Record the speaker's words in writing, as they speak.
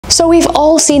So we've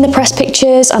all seen the press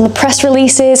pictures and the press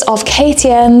releases of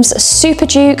KTM's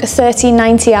Superduke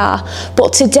 1390R,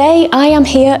 but today I am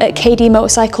here at KD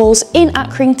Motorcycles in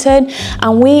Accrington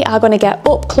and we are going to get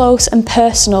up close and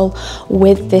personal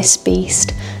with this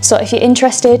beast. So if you're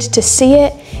interested to see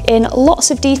it in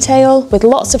lots of detail with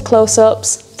lots of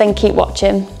close-ups, then keep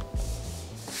watching.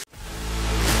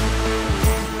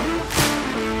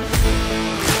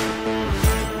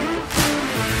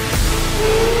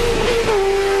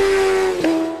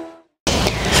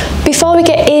 Before we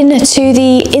get into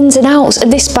the ins and outs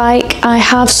of this bike, I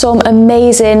have some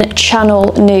amazing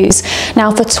channel news.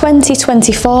 Now for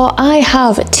 2024, I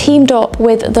have teamed up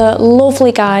with the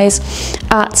lovely guys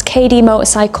at KD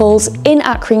Motorcycles in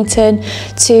Accrington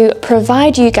to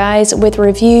provide you guys with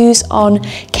reviews on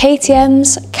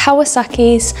KTM's,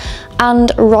 Kawasaki's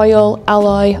and Royal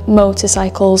Alloy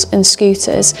motorcycles and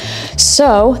scooters.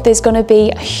 So there's going to be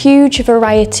a huge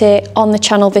variety on the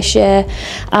channel this year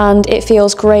and it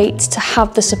feels great to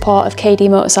have the support of KD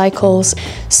Motorcycles.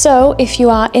 So if you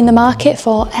are in the market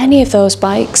for any of those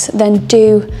bikes, then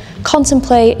do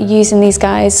contemplate using these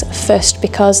guys first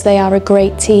because they are a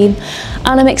great team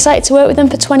and I'm excited to work with them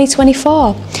for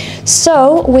 2024.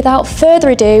 So without further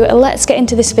ado, let's get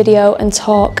into this video and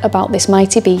talk about this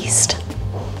mighty beast.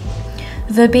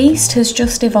 The beast has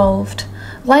just evolved.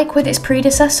 Like with its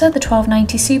predecessor, the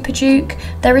 1290 Superduke,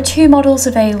 there are two models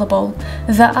available,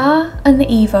 the R and the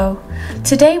Evo.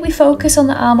 Today we focus on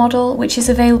the R model, which is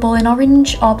available in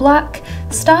orange or black,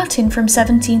 starting from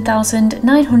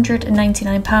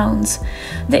 £17,999.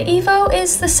 The Evo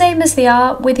is the same as the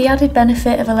R with the added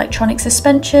benefit of electronic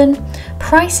suspension.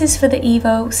 Prices for the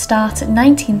Evo start at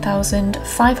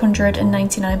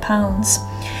 £19,599.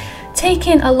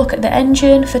 Taking a look at the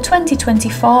engine, for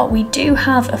 2024 we do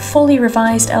have a fully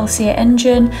revised LCA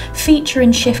engine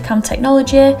featuring shift cam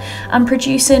technology and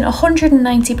producing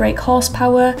 190 brake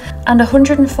horsepower and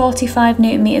 145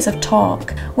 Nm of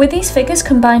torque. With these figures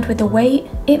combined with the weight,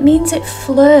 it means it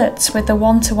flirts with the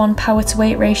 1:1 power to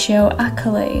weight ratio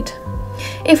accolade.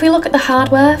 If we look at the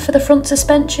hardware for the front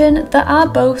suspension, the R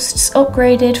boasts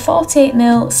upgraded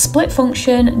 48mm split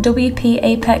function WP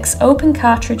Apex open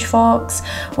cartridge forks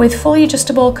with fully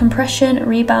adjustable compression,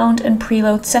 rebound and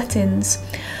preload settings.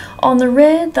 On the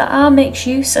rear, the R makes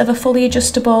use of a fully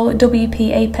adjustable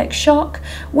WP Apex shock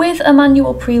with a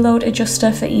manual preload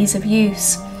adjuster for ease of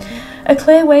use. A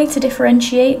clear way to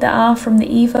differentiate the R from the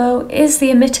Evo is the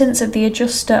emittance of the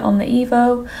adjuster on the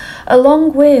Evo,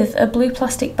 along with a blue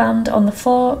plastic band on the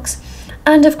forks,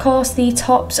 and of course the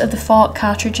tops of the fork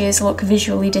cartridges look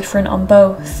visually different on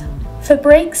both. For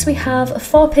brakes, we have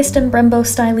 4-piston Brembo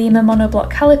Stylema monoblock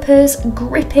calipers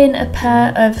gripping a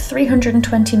pair of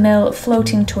 320mm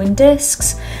floating twin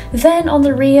discs. Then on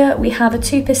the rear we have a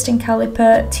 2-piston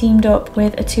caliper teamed up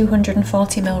with a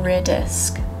 240mm rear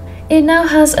disc. It now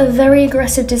has a very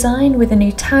aggressive design with a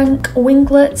new tank,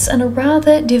 winglets and a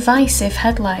rather divisive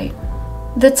headlight.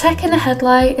 The tech in the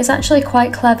headlight is actually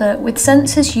quite clever, with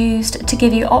sensors used to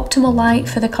give you optimal light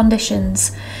for the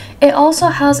conditions. It also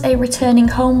has a returning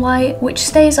home light which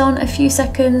stays on a few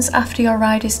seconds after your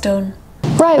ride is done.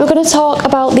 Right, we're going to talk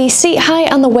about the seat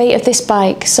height and the weight of this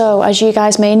bike. So as you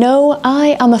guys may know,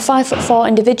 I am a 5'4"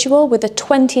 individual with a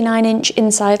 29-inch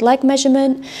inside leg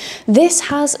measurement. This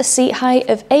has a seat height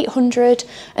of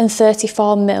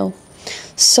 834mm.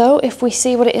 So if we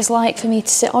see what it is like for me to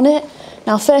sit on it.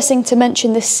 Now first thing to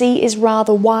mention, the seat is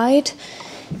rather wide.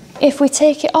 If we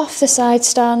take it off the side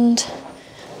stand,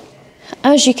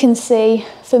 as you can see,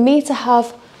 for me to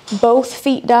have both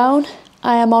feet down,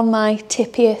 I am on my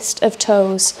tippiest of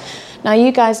toes. Now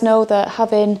you guys know that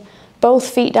having both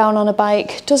feet down on a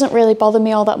bike doesn't really bother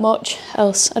me all that much,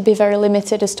 else I'd be very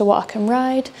limited as to what I can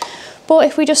ride. But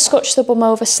if we just scotch the bum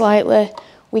over slightly,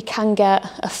 we can get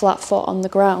a flat foot on the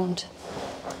ground.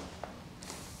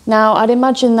 Now I'd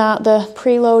imagine that the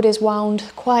preload is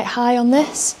wound quite high on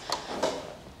this,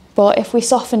 but if we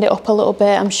softened it up a little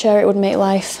bit, I'm sure it would make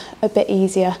life a bit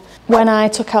easier. When I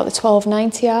took out the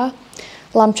 1290R,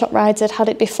 Lamb Chop Rides had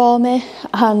it before me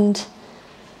and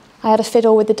I had a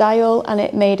fiddle with the dial and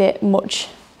it made it much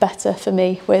better for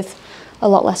me with a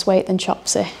lot less weight than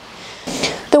Chopsy.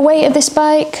 The weight of this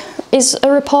bike is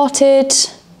a reported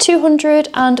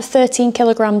 213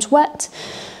 kilograms wet,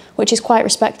 which is quite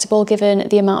respectable given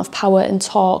the amount of power and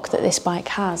torque that this bike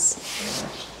has.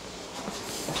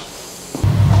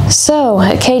 So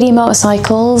at KD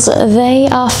Motorcycles, they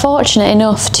are fortunate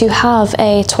enough to have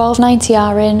a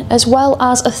 1290R in as well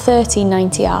as a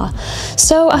 1390R.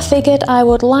 So I figured I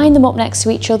would line them up next to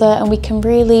each other and we can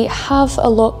really have a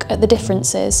look at the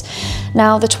differences.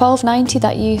 Now the 1290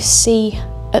 that you see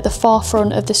at the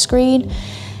forefront of the screen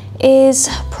is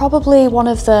probably one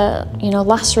of the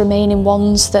last remaining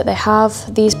ones that they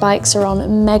have. These bikes are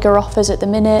on mega offers at the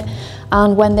minute,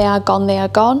 and when they are gone, they are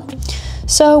gone.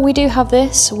 So we do have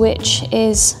this, which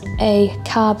is a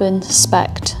carbon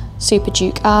spec'd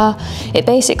Superduke R. It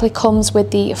basically comes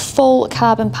with the full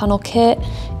carbon panel kit,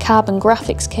 carbon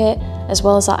graphics kit, as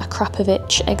well as that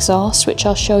Akrapovic exhaust, which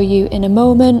I'll show you in a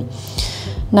moment.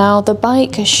 Now the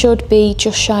bike should be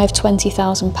just shy of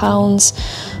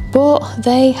 £20,000, but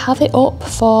they have it up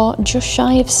for just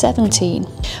shy of 17.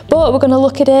 But we're going to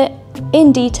look at it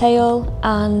in detail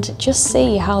and just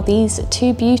see how these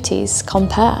two beauties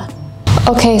compare.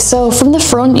 Okay, so from the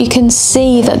front you can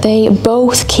see that they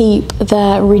both keep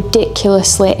their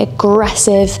ridiculously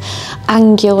aggressive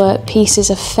angular pieces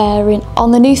of fairing.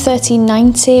 On the new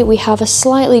 1390 we have a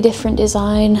slightly different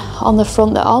design on the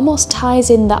front that almost ties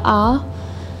in the R,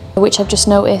 which I've just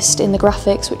noticed in the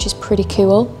graphics, which is pretty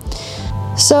cool.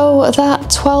 So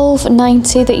that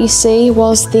 1290 that you see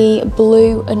was the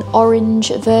blue and orange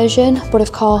version, but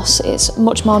of course it's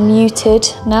much more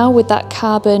muted now with that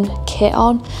carbon kit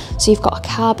on. So you've got a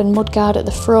carbon mudguard at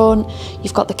the front,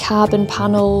 you've got the carbon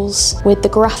panels with the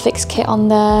graphics kit on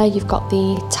there, you've got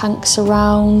the tank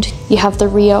surround, you have the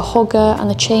rear hugger and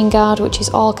the chain guard, which is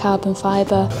all carbon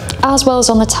fibre, as well as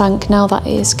on the tank now that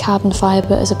is carbon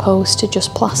fibre as opposed to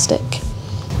just plastic.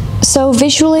 So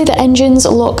visually the engines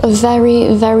look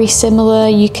very, very similar.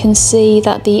 You can see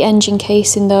that the engine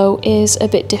casing though is a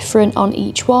bit different on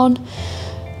each one.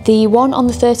 The one on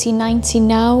the 1390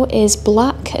 now is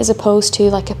black as opposed to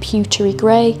like a pewtery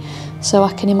grey, so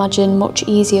I can imagine much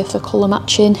easier for colour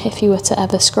matching if you were to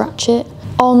ever scratch it.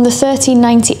 On the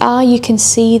 1390R you can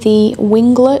see the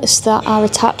winglets that are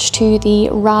attached to the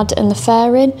rad and the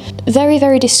fairing. Very,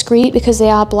 very discreet because they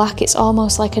are black. It's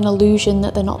almost like an illusion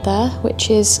that they're not there,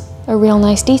 which is a real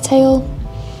nice detail.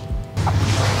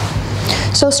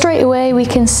 So straight away we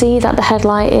can see that the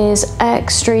headlight is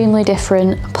extremely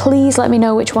different. Please let me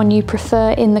know which one you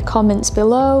prefer in the comments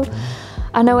below.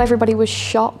 I know everybody was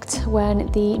shocked when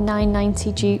the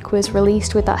 990 Duke was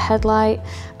released with that headlight,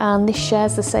 and this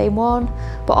shares the same one,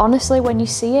 but honestly when you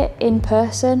see it in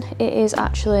person it is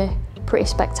actually pretty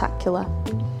spectacular.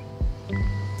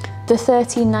 The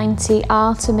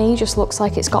 1390R to me just looks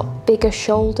like it's got bigger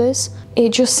shoulders.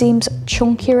 It just seems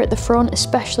chunkier at the front,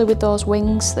 especially with those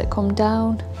wings that come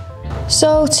down.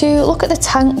 So to look at the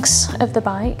tanks of the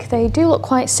bike, they do look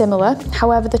quite similar.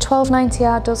 However, the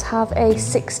 1290R does have a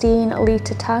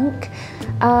 16-litre tank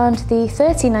and the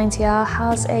 1390R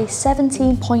has a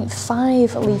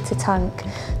 17.5-litre tank.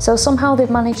 So somehow they've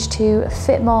managed to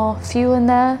fit more fuel in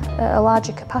there at a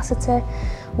larger capacity,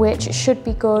 which should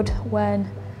be good when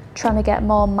trying to get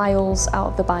more miles out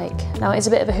of the bike. Now it's a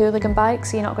bit of a hooligan bike,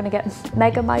 so you're not going to get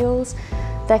mega miles.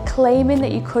 They're claiming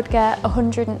that you could get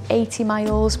 180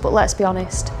 miles, but let's be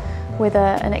honest, with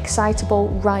an excitable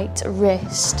right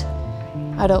wrist,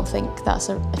 I don't think that's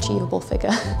an achievable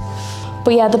figure.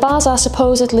 But yeah, the bars are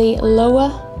supposedly lower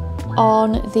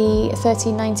on the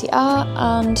 1390R,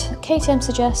 and KTM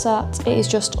suggests that it is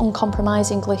just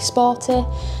uncompromisingly sporty.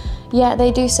 Yeah,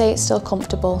 they do say it's still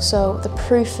comfortable, so the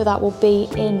proof for that will be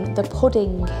in the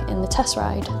pudding in the test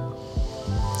ride.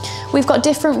 We've got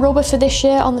different rubber for this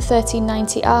year on the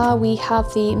 1390R. We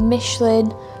have the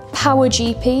Michelin Power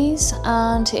GPs,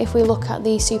 and if we look at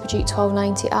the Superduke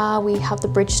 1290R, we have the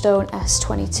Bridgestone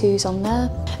S22s on there.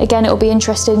 Again, it'll be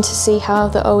interesting to see how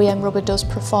the OEM rubber does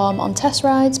perform on test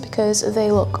rides because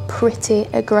they look pretty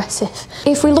aggressive.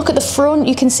 If we look at the front,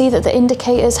 you can see that the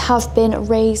indicators have been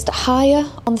raised higher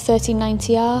on the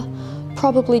 1390R,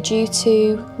 probably due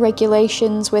to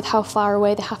regulations with how far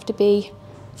away they have to be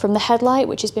from the headlight,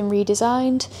 which has been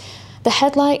redesigned. The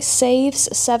headlight saves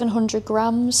 700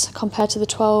 grams compared to the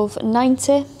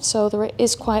 1290, so there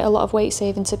is quite a lot of weight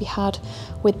saving to be had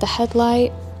with the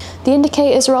headlight. The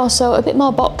indicators are also a bit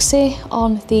more boxy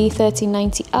on the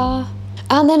 1390R.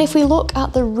 And then if we look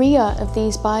at the rear of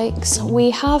these bikes,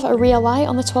 we have a rear light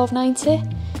on the 1290,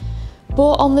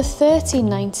 but on the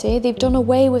 1390, they've done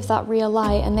away with that rear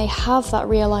light and they have that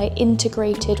rear light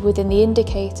integrated within the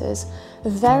indicators,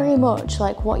 very much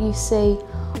like what you see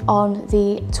on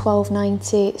the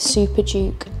 1290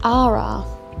 Superduke RR,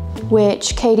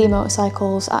 which KD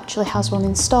Motorcycles actually has one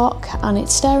in stock, and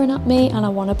it's staring at me and I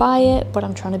want to buy it, but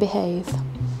I'm trying to behave.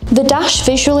 The dash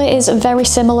visually is very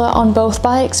similar on both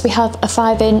bikes. We have a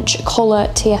 5-inch colour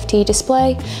TFT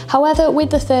display. However, with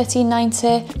the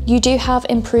 1390, you do have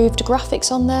improved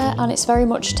graphics on there, and it's very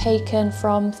much taken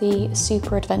from the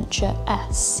Super Adventure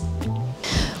S.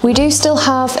 We do still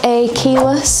have a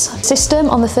keyless system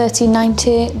on the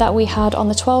 1390 that we had on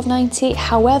the 1290.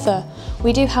 However,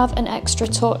 we do have an extra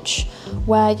touch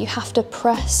where you have to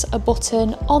press a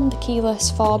button on the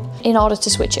keyless fob in order to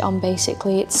switch it on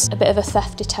basically. It's a bit of a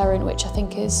theft deterrent, which I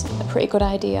think is a pretty good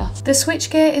idea. The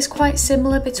switchgear is quite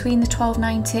similar between the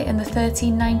 1290 and the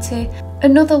 1390.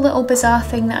 Another little bizarre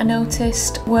thing that I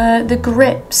noticed were the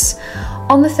grips.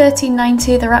 On the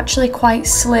 1390 they're actually quite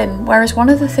slim, whereas one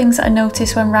of the things that I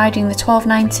noticed when riding the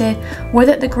 1290 were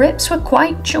that the grips were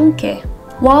quite chunky.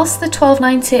 Whilst the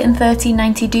 1290 and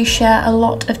 1390 do share a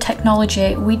lot of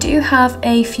technology, we do have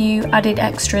a few added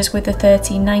extras with the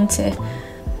 1390.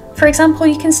 For example,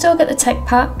 you can still get the tech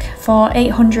pack for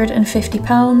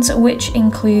 £850, which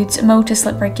includes motor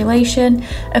slip regulation,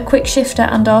 a quick shifter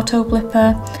and auto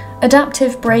blipper,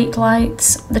 adaptive brake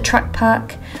lights, the track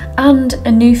pack, and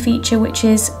a new feature which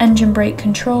is engine brake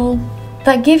control.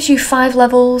 That gives you 5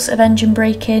 levels of engine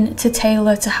braking to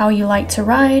tailor to how you like to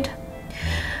ride.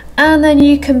 And then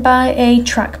you can buy a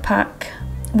track pack,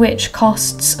 which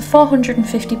costs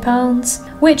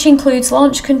 £450, which includes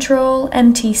launch control,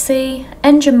 MTC,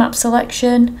 engine map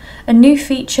selection, a new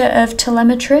feature of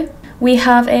telemetry. We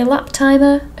have a lap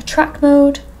timer, a track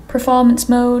mode, performance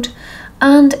mode,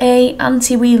 and a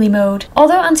anti-wheelie mode.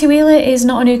 Although anti-wheelie is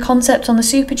not a new concept on the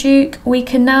Superduke, we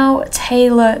can now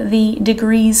tailor the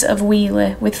degrees of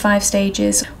wheelie with 5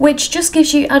 stages, which just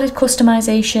gives you added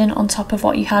customization on top of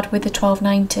what you had with the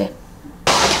 1290.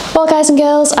 Well guys and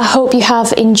girls, I hope you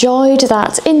have enjoyed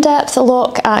that in-depth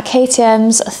look at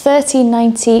KTM's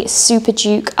 1390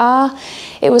 Superduke R.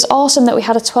 It was awesome that we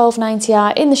had a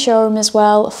 1290R in the showroom as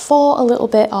well for a little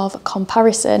bit of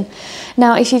comparison.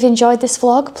 Now, if you've enjoyed this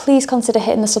vlog, please consider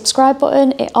hitting the subscribe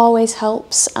button. It always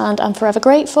helps and I'm forever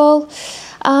grateful.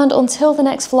 And until the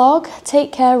next vlog,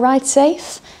 take care, ride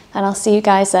safe, and I'll see you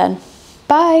guys then.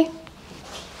 Bye!